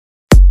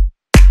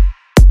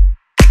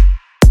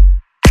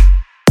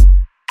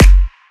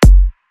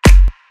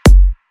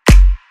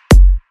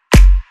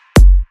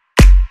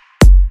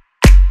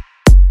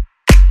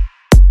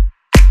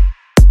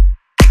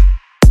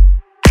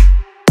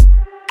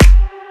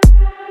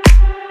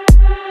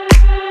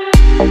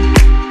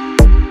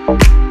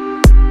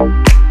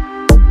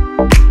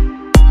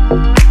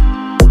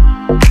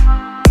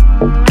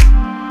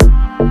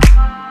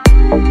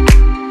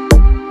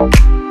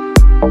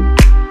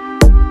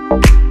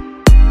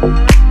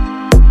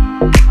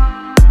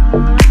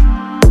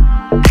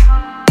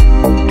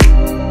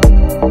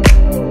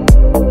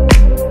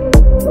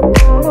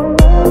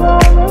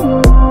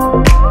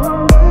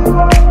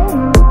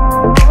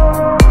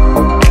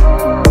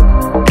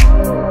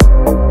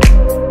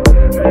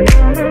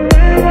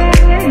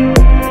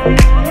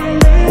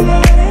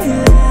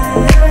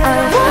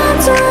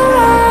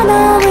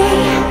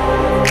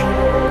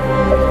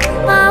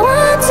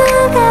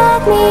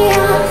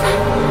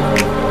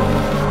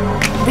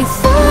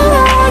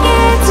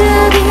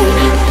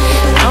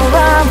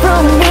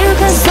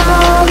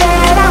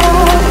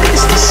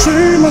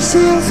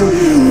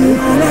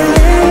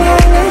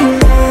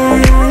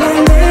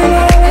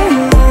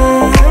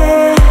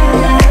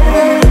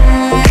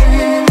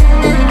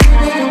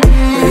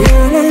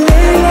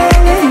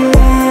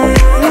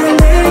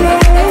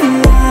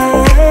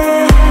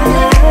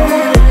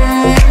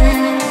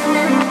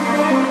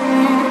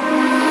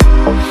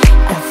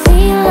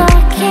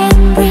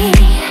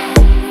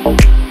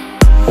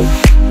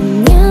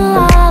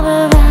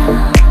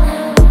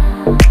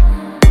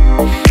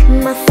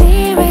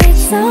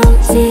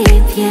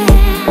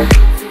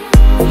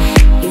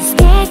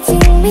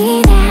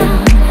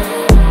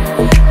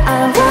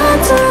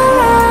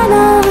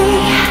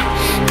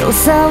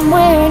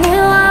somewhere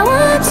new. I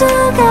want to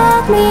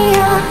cut me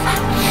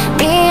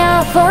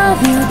off of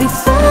you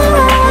before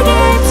I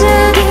get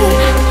too deep.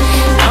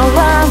 I'll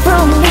run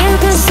from you,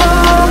 'cause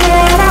all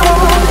that I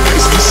want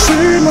is to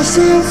see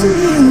myself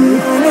in you.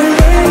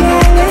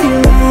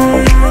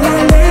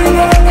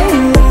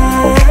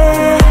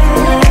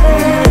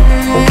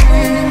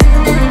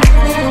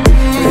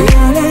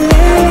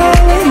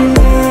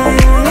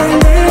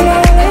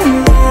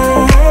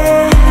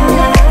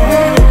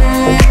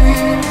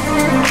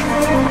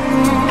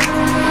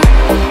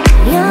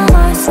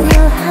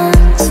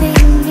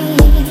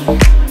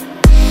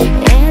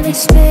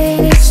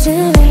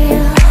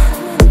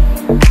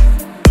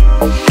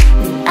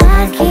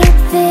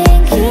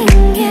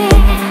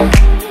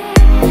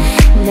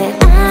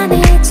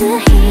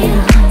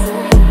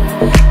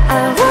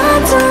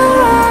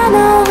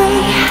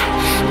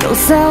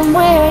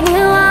 Somewhere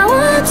new, I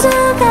want to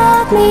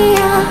cut me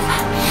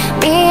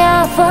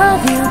off of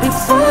you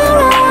before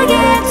I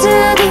get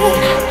too deep.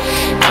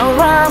 I'll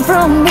run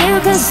from you,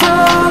 'cause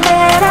all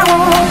that I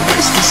want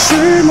is to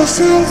see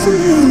myself in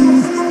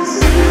you.